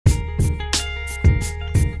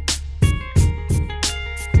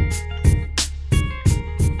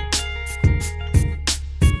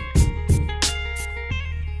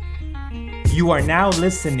You are now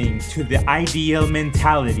listening to The Ideal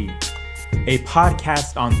Mentality, a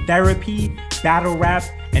podcast on therapy, battle rap,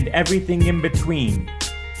 and everything in between.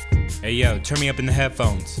 Hey yo, turn me up in the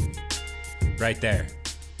headphones. Right there.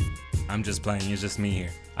 I'm just playing, it's just me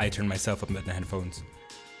here. I turned myself up in the headphones.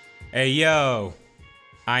 Hey yo,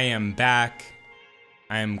 I am back.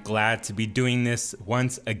 I am glad to be doing this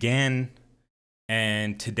once again.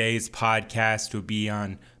 And today's podcast will be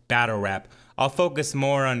on battle rap. I'll focus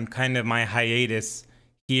more on kind of my hiatus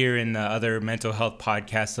here in the other mental health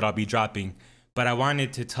podcasts that I'll be dropping. But I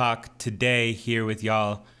wanted to talk today here with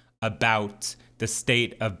y'all about the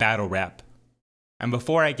state of battle rap. And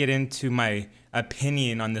before I get into my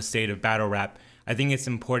opinion on the state of battle rap, I think it's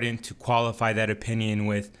important to qualify that opinion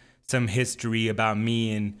with some history about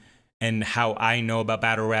me and how I know about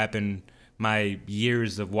battle rap and my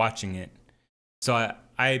years of watching it. So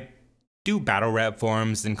I do battle rap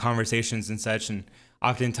forums and conversations and such, and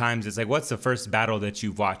oftentimes it's like, what's the first battle that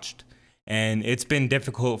you've watched? And it's been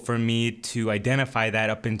difficult for me to identify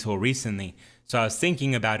that up until recently. So I was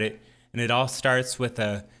thinking about it, and it all starts with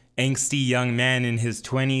a angsty young man in his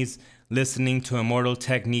 20s listening to Immortal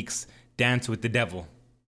Technique's Dance with the Devil.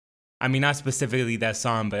 I mean, not specifically that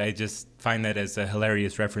song, but I just find that as a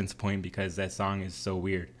hilarious reference point because that song is so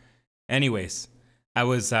weird. Anyways, I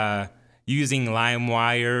was using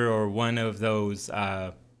LimeWire or one of those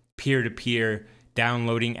peer-to-peer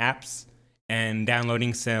downloading apps and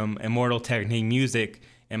downloading some Immortal Technique music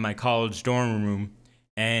in my college dorm room,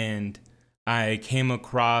 and I came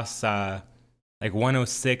across like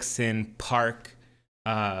 106 & Park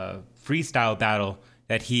freestyle battle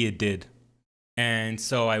that he had did. And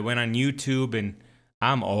so I went on YouTube, and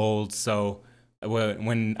I'm old, so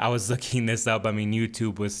when I was looking this up, I mean,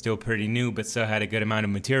 YouTube was still pretty new, but still had a good amount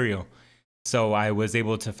of material. So I was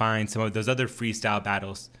able to find some of those other freestyle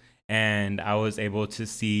battles, and I was able to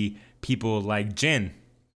see people like Jin.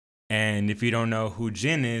 And if you don't know who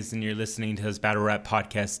Jin is and you're listening to his battle rap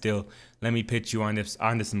podcast still, let me pitch you onto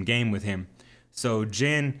some game with him. So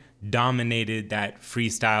Jin dominated that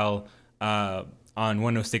freestyle on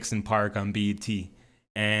 106 & Park on BET,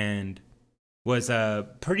 and was a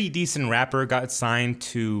pretty decent rapper, got signed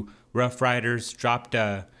to Rough Riders, dropped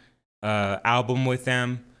a album with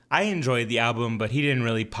them. I enjoyed the album, but he didn't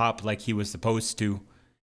really pop like he was supposed to.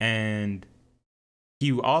 And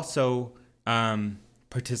he also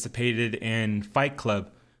participated in Fight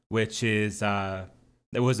Club, which is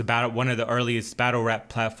it was about one of the earliest battle rap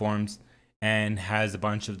platforms, and has a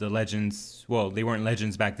bunch of the legends. Well, they weren't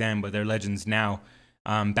legends back then, but they're legends now,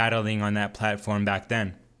 battling on that platform back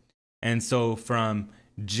then. And so from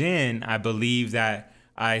Jin, I believe that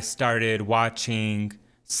I started watching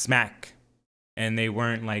Smack. And they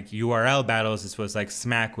weren't like URL battles. This was like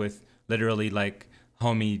Smack with literally like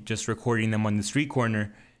homie just recording them on the street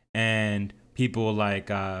corner, and people like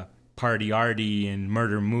Party Artie and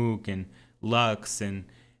Murder Mook and Lux and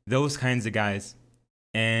those kinds of guys.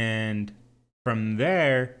 And from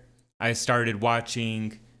there, I started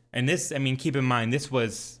watching. And this, I mean, keep in mind, this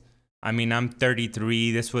was, I mean, I'm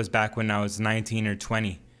 33. This was back when I was 19 or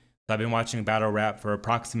 20. So I've been watching battle rap for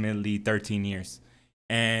approximately 13 years.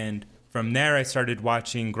 And from there, I started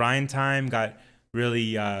watching Grind Time, got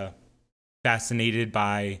really fascinated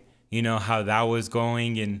by, you know, how that was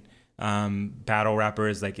going, and battle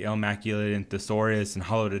rappers like Illmaculate and Thesaurus and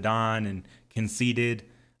Hollow to Dawn and Conceited,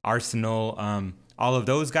 Arsenal, all of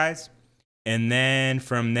those guys. And then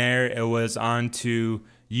from there, it was on to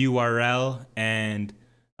URL. And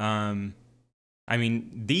I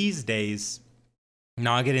mean, these days,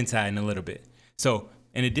 now I'll get into that in a little bit. So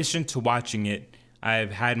in addition to watching it,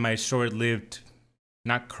 I've had my short-lived,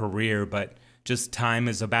 not career, but just time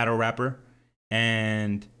as a battle rapper.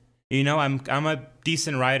 And, you know, I'm a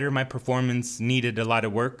decent writer. My performance needed a lot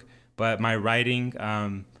of work, but my writing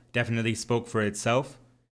definitely spoke for itself.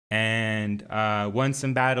 And won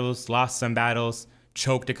some battles, lost some battles,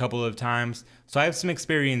 choked a couple of times. So I have some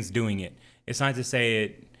experience doing it. It's not to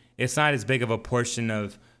say it's not as big of a portion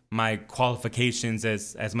of my qualifications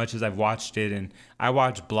as much as I've watched it. And I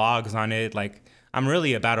watch blogs on it, like, I'm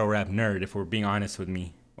really a battle rap nerd, if we're being honest with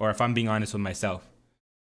me, or if I'm being honest with myself.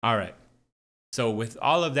 All right. So with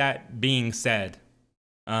all of that being said,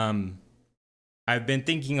 I've been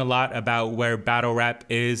thinking a lot about where battle rap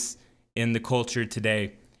is in the culture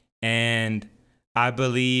today. And I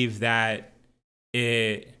believe that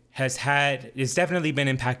it's definitely been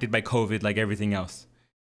impacted by COVID like everything else.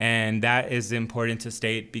 And that is important to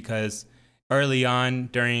state because early on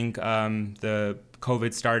during the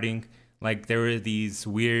COVID starting, like there were these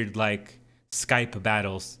weird like Skype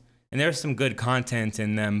battles, and there was some good content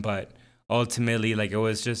in them, but ultimately like it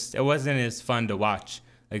wasn't as fun to watch.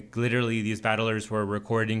 Like literally these battlers were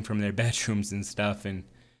recording from their bedrooms and stuff, and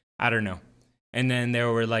I don't know. And then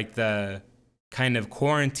there were like the kind of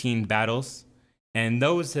quarantine battles, and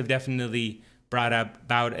those have definitely brought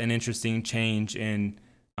about an interesting change in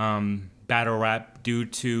battle rap due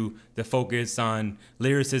to the focus on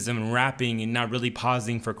lyricism and rapping and not really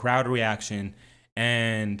pausing for crowd reaction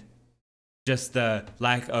and just the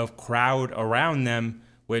lack of crowd around them,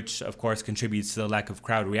 which of course contributes to the lack of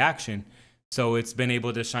crowd reaction. So it's been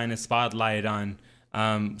able to shine a spotlight on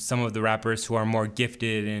some of the rappers who are more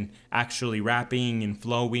gifted in actually rapping and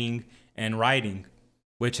flowing and writing,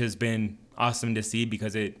 which has been awesome to see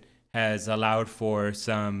because it has allowed for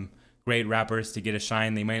some great rappers to get a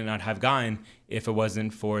shine they might not have gotten if it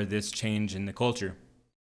wasn't for this change in the culture.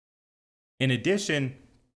 In addition,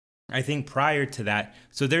 I think prior to that,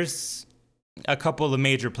 so there's a couple of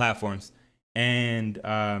major platforms, and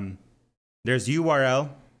there's URL,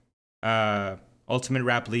 Ultimate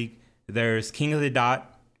Rap League, there's King of the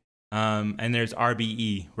Dot, and there's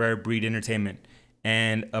RBE, Rare Breed Entertainment.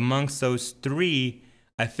 And amongst those three,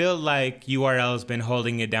 I feel like URL has been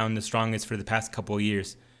holding it down the strongest for the past couple of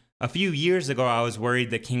years. A few years ago, I was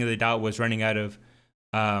worried that King of the Dot was running out of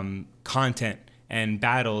content and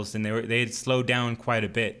battles, and they had slowed down quite a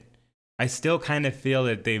bit. I still kind of feel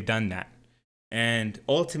that they've done that. And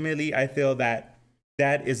ultimately, I feel that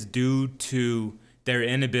that is due to their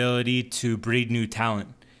inability to breed new talent.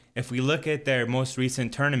 If we look at their most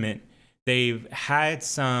recent tournament, they've had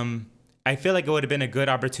some... I feel like it would have been a good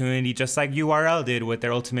opportunity, just like URL did with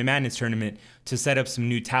their Ultimate Madness tournament, to set up some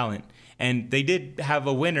new talent. And they did have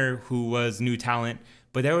a winner who was new talent,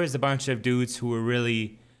 but there was a bunch of dudes who were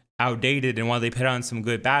really outdated. And while they put on some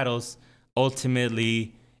good battles,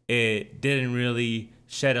 ultimately it didn't really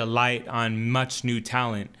shed a light on much new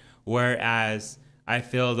talent. Whereas I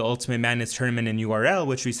feel the Ultimate Madness tournament in URL,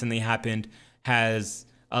 which recently happened, has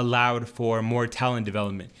allowed for more talent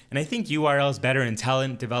development. And I think URL is better in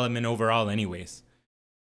talent development overall anyways.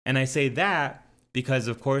 And I say that because,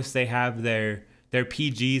 of course, they have their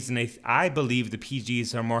PGs, and I believe the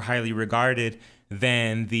PGs are more highly regarded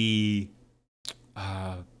than the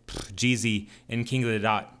Jeezy and King of the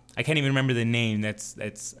Dot. I can't even remember the name. That's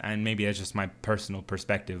and maybe that's just my personal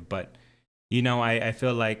perspective. But, you know, I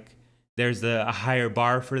feel like there's a higher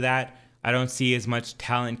bar for that. I don't see as much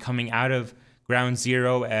talent coming out of Ground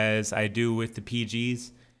Zero as I do with the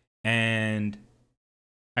PGs. And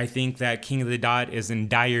I think that King of the Dot is in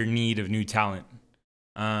dire need of new talent.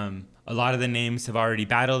 A lot of the names have already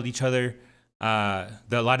battled each other. A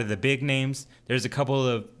lot of the big names. There's a couple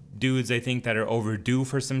of dudes I think that are overdue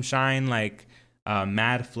for some shine, like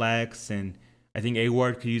Mad Flex, and I think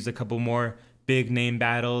A-Ward could use a couple more big name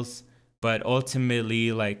battles. But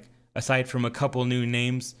ultimately, like, aside from a couple new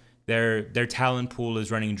names, their talent pool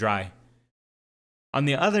is running dry. On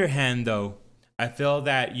the other hand, though, I feel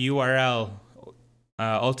that URL,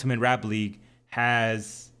 Ultimate Rap League,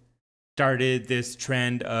 has started this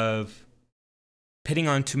trend of pitting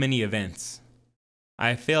on too many events.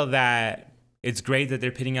 I feel that it's great that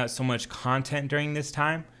they're pitting out so much content during this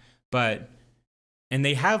time, and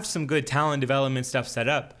they have some good talent development stuff set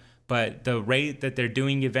up, but the rate that they're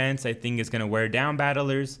doing events, I think, is going to wear down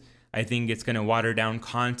battlers. I think it's going to water down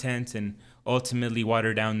content and ultimately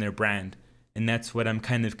water down their brand. And that's what I'm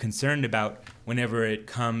kind of concerned about whenever it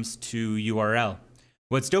comes to URL.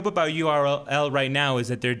 What's dope about URL right now is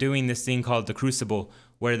that they're doing this thing called the Crucible,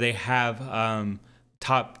 where they have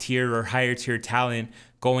top tier or higher tier talent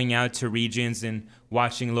going out to regions and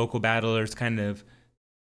watching local battlers kind of,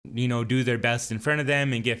 you know, do their best in front of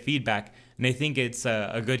them and get feedback. And I think it's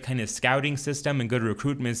a good kind of scouting system and good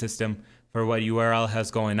recruitment system for what URL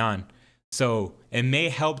has going on. So it may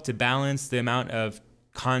help to balance the amount of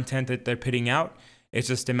content that they're putting out. It's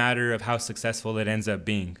just a matter of how successful it ends up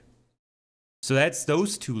being. So that's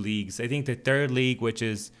those two leagues. I think the third league, which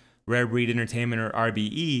is Rare Breed Entertainment, or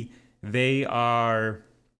RBE, I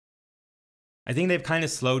think they've kind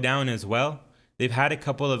of slowed down as well. They've had a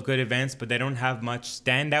couple of good events, but they don't have much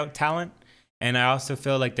standout talent. And I also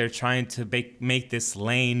feel like they're trying to make this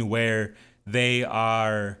lane where they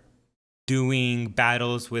are doing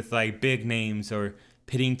battles with like big names or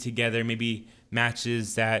pitting together maybe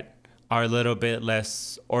matches that are a little bit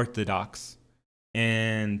less orthodox.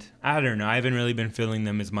 And I don't know, I haven't really been feeling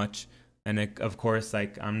them as much. And of course,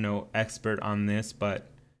 like, I'm no expert on this, but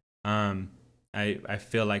I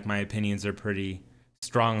feel like my opinions are pretty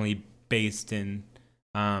strongly based in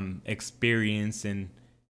experience and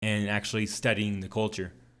actually studying the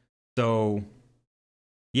culture. So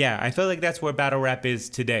yeah, I feel like that's where battle rap is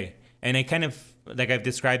today. And I kind of, like I've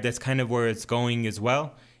described, that's kind of where it's going as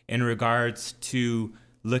well, in regards to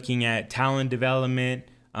looking at talent development,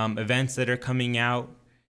 events that are coming out,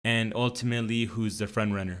 and ultimately who's the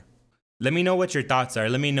front runner. Let me know what your thoughts are.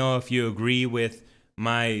 Let me know if you agree with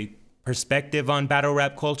my perspective on battle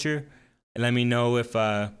rap culture. And let me know if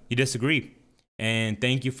you disagree. And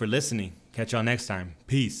thank you for listening. Catch y'all next time.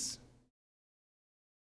 Peace.